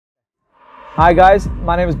Hi guys,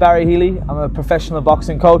 my name is Barry Healy. I'm a professional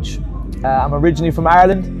boxing coach. I'm originally from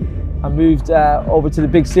Ireland. I moved over to the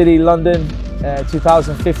big city, London,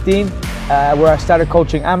 2015, where I started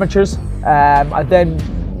coaching amateurs. My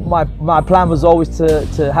plan was always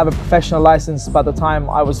to have a professional license by the time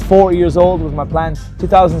I was 40 years old was my plan.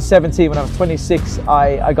 2017, when I was 26,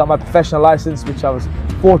 I got my professional license, which I was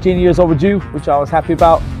 14 years overdue, which I was happy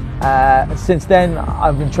about. And since then,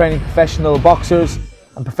 I've been training professional boxers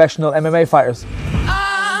and professional MMA fighters.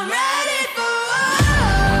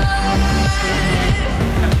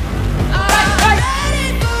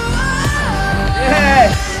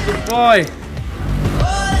 Yes, good boy.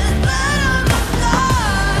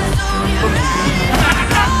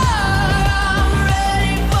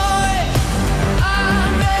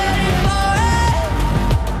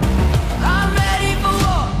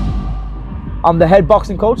 I'm the head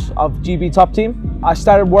boxing coach of GB Top Team. I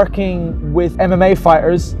started working with MMA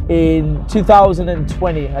fighters in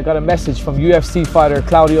 2020. I got a message from UFC fighter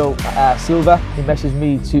Claudio Silva. He messaged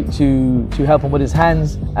me to help him with his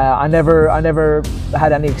hands. I never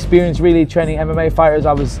had any experience really training MMA fighters.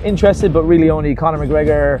 I was interested, but really only Conor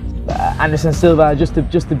McGregor, Anderson Silva, just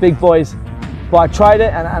the big boys. But I tried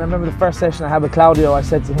it, and I remember the first session I had with Claudio. I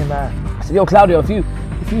said to him, I said, "Yo, Claudio, if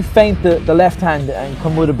you feint the left hand and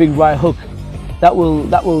come with a big right hook, that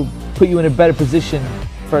will put you in a better position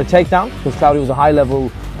for a takedown," because Claudio was a high-level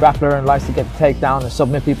grappler and likes to get the takedown and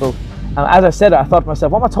submit people. And as I said it, I thought to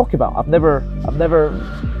myself, what am I talking about? I've never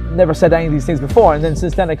said any of these things before. And then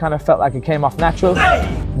since then, I kind of felt like it came off natural.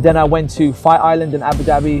 Then I went to Fight Island in Abu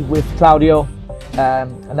Dhabi with Claudio,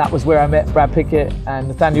 and that was where I met Brad Pickett and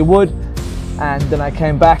Nathaniel Wood. And then I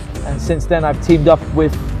came back, and since then I've teamed up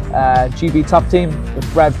with GB Top Team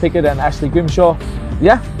with Brad Pickett and Ashley Grimshaw.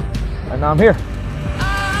 Yeah, and now I'm here.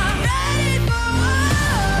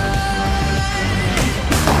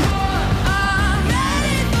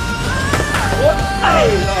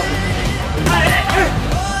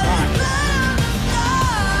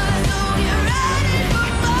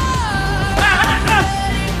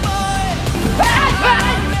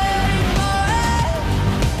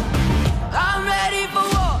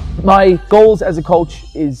 My goals as a coach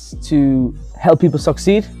is to help people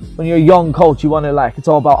succeed. When you're a young coach, you want to it's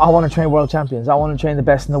all about, I want to train world champions, I want to train the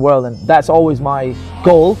best in the world, and that's always my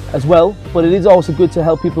goal as well. But it is also good to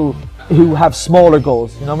help people who have smaller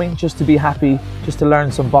goals, you know what I mean? Just to be happy, just to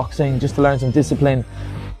learn some boxing, just to learn some discipline.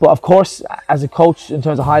 But of course, as a coach, in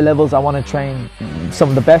terms of high levels, I want to train some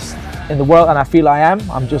of the best in the world, and I feel I am.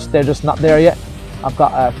 They're just not there yet. I've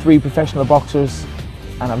got 3 professional boxers,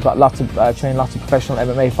 and I've got trained lots of professional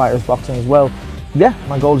MMA fighters boxing as well. Yeah,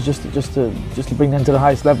 my goal is just to bring them to the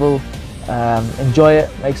highest level, enjoy it,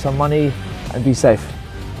 make some money, and be safe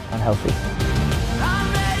and healthy.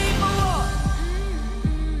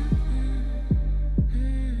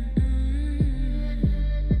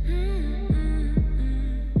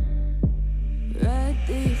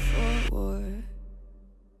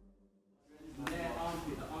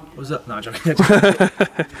 What's up? No, I'm joking.